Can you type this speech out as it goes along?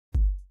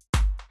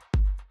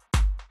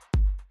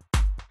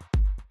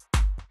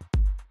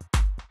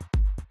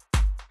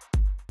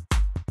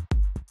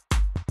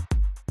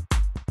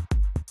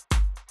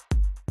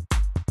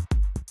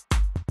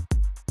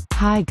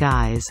Hi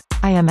guys,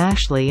 I am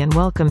Ashley and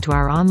welcome to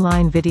our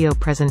online video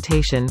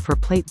presentation for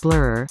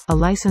PlateBlurer, a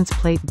licensed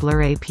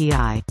PlateBlurer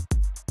API.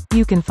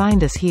 You can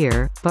find us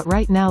here, but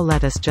right now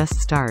let us just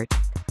start.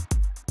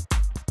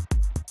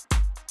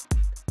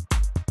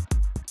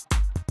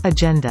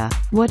 Agenda.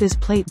 What is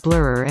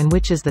PlateBlurer and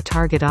which is the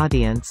target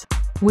audience?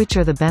 Which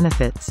are the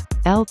benefits?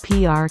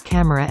 LPR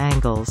camera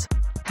angles.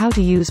 How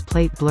to use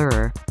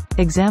PlateBlurer.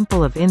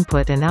 Example of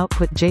input and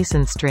output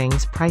JSON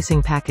strings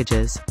pricing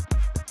packages.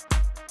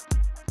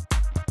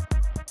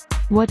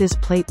 What is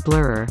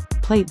PlateBlurer?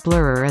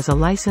 PlateBlurer is a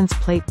licensed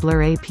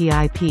PlateBlurer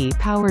API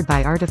powered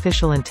by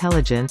artificial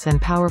intelligence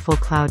and powerful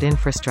cloud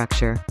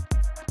infrastructure.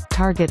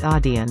 Target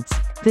audience.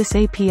 This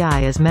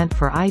API is meant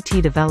for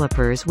IT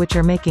developers which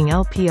are making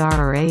LPR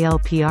or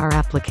ALPR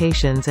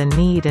applications and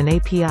need an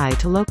API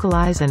to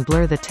localize and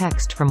blur the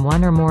text from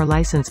one or more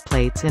license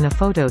plates in a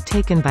photo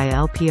taken by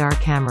LPR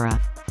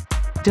camera.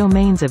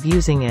 Domains of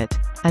using it: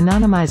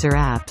 anonymizer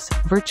apps,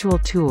 virtual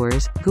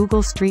tours,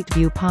 Google Street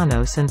View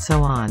Panos and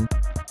so on.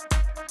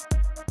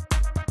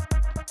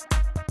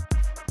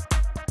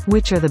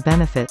 Which are the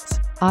benefits?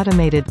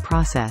 Automated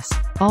process.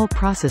 All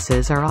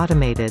processes are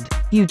automated.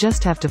 You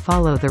just have to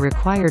follow the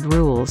required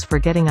rules for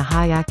getting a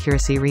high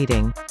accuracy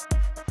reading.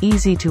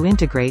 Easy to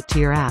integrate to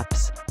your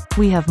apps.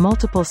 We have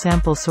multiple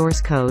sample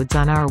source codes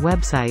on our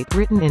website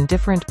written in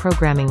different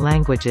programming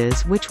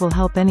languages which will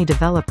help any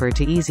developer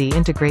to easy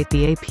integrate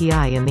the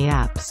API in the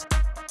apps.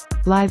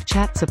 Live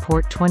chat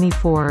support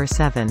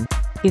 24/7.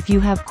 If you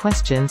have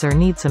questions or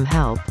need some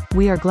help,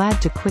 we are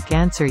glad to quick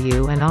answer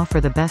you and offer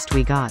the best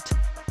we got.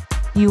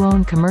 You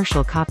own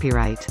commercial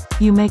copyright.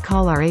 You may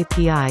call our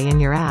API in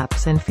your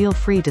apps and feel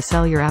free to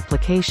sell your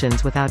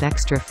applications without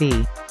extra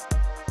fee.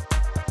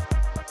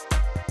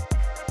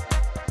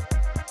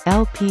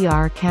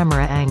 LPR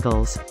camera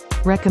angles.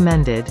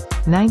 Recommended: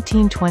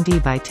 1920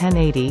 by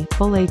 1080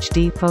 Full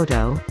HD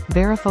photo,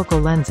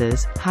 varifocal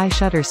lenses, high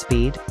shutter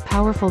speed,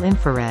 powerful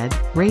infrared,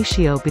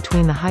 ratio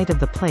between the height of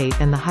the plate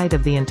and the height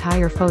of the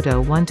entire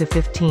photo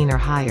 1:15 or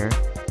higher.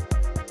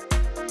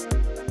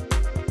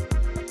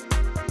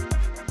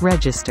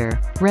 Register.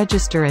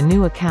 Register a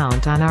new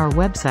account on our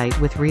website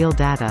with real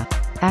data.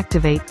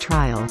 Activate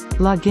trial.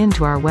 Log in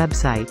to our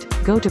website,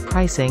 go to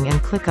pricing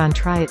and click on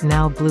Try It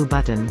Now blue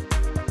button.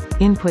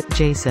 Input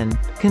JSON.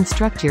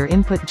 Construct your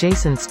input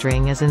JSON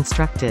string as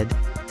instructed.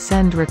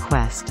 Send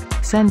request.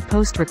 Send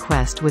post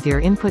request with your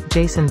input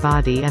JSON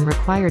body and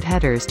required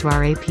headers to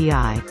our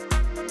API.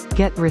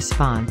 Get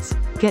response.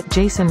 Get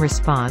JSON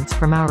response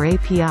from our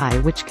API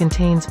which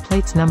contains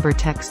plates number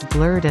text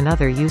blurred and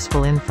other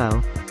useful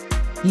info.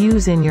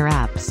 Use in your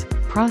apps.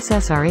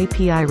 Process our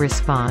API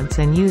response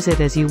and use it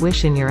as you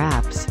wish in your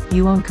apps.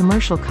 You own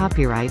commercial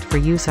copyright for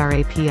use our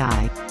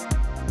API.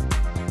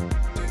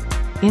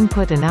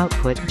 Input and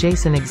output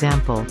JSON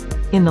example.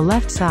 In the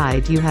left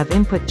side you have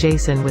input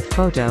JSON with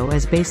photo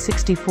as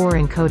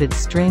base64 encoded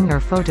string or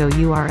photo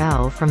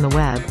URL from the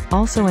web,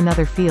 also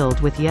another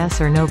field with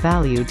yes or no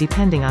value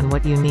depending on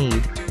what you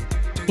need.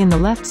 In the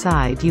left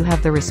side you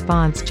have the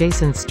response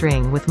JSON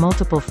string with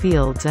multiple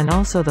fields and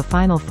also the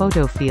final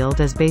photo field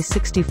as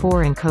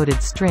base64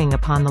 encoded string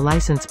upon the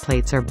license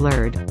plates are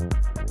blurred.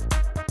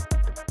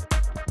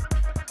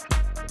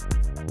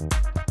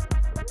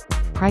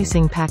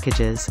 Pricing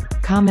packages.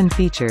 Common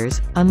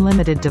features: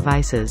 unlimited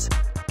devices.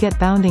 Get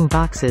bounding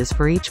boxes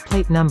for each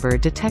plate number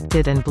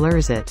detected and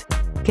blurs it.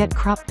 Get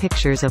crop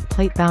pictures of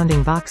plate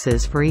bounding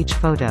boxes for each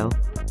photo.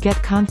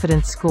 Get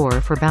confidence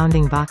score for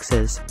bounding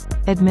boxes.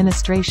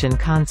 Administration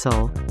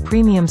console.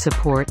 Premium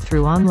support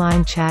through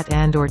online chat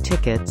and/or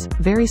tickets,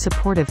 very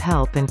supportive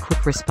help and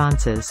quick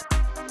responses.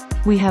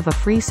 We have a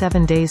free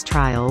 7 days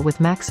trial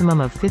with maximum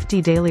of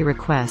 50 daily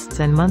requests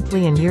and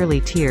monthly and yearly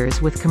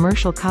tiers with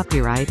commercial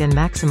copyright and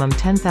maximum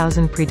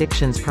 10,000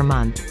 predictions per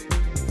month.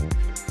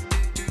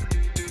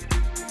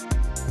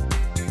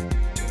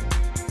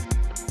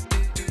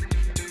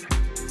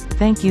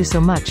 Thank you so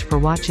much for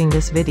watching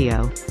this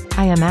video.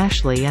 I am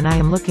Ashley and I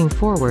am looking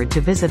forward to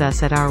visit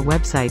us at our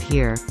website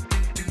here.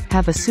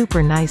 Have a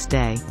super nice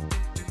day.